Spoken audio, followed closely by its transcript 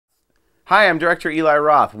Hi, I'm director Eli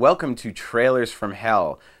Roth. Welcome to Trailers from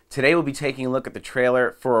Hell. Today we'll be taking a look at the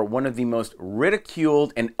trailer for one of the most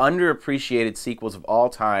ridiculed and underappreciated sequels of all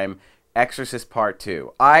time, Exorcist Part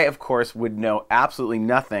 2. I, of course, would know absolutely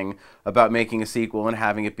nothing about making a sequel and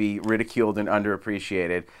having it be ridiculed and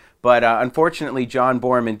underappreciated, but unfortunately John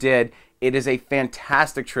Boorman did. It is a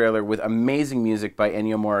fantastic trailer with amazing music by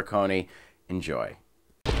Ennio Morricone. Enjoy.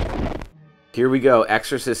 Here we go.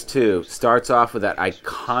 Exorcist 2 starts off with that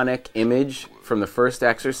iconic image from the first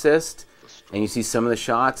Exorcist, and you see some of the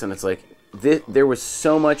shots, and it's like, there was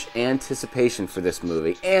so much anticipation for this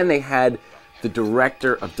movie, and they had the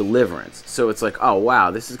director of Deliverance, so it's like, oh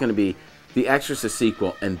wow, this is going to be the Exorcist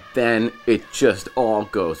sequel, and then it just all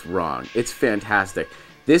goes wrong. It's fantastic.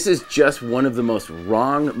 This is just one of the most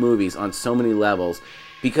wrong movies on so many levels,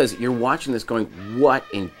 because you're watching this going, what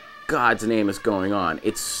in God's name is going on?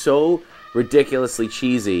 It's so ridiculously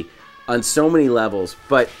cheesy on so many levels,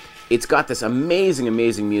 but it's got this amazing,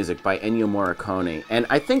 amazing music by Ennio Morricone. And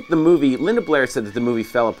I think the movie, Linda Blair said that the movie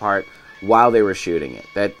fell apart while they were shooting it.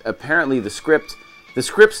 That apparently the script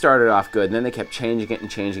started off good, and then they kept changing it and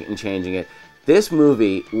changing it and changing it. This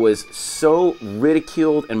movie was so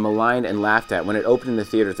ridiculed and maligned and laughed at when it opened in the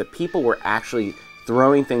theaters that people were actually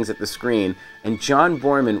throwing things at the screen, and John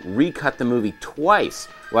Boorman recut the movie twice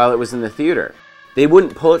while it was in the theater. They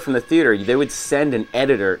wouldn't pull it from the theater. They would send an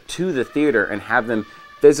editor to the theater and have them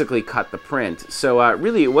physically cut the print. So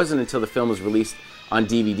really, it wasn't until the film was released on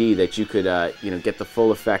DVD that you could get the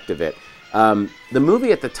full effect of it. The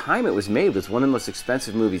movie at the time it was made was one of the most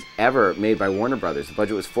expensive movies ever made by Warner Brothers. The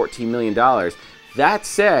budget was $14 million. That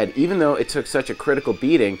said, even though it took such a critical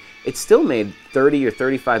beating, it still made $30 or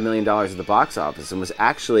 $35 million at the box office and was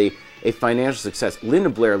actually a financial success. Linda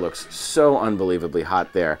Blair looks so unbelievably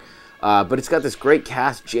hot there. But it's got this great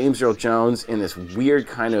cast, James Earl Jones in this weird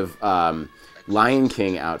kind of Lion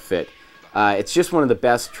King outfit. It's just one of the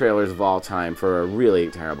best trailers of all time for a really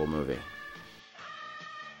terrible movie.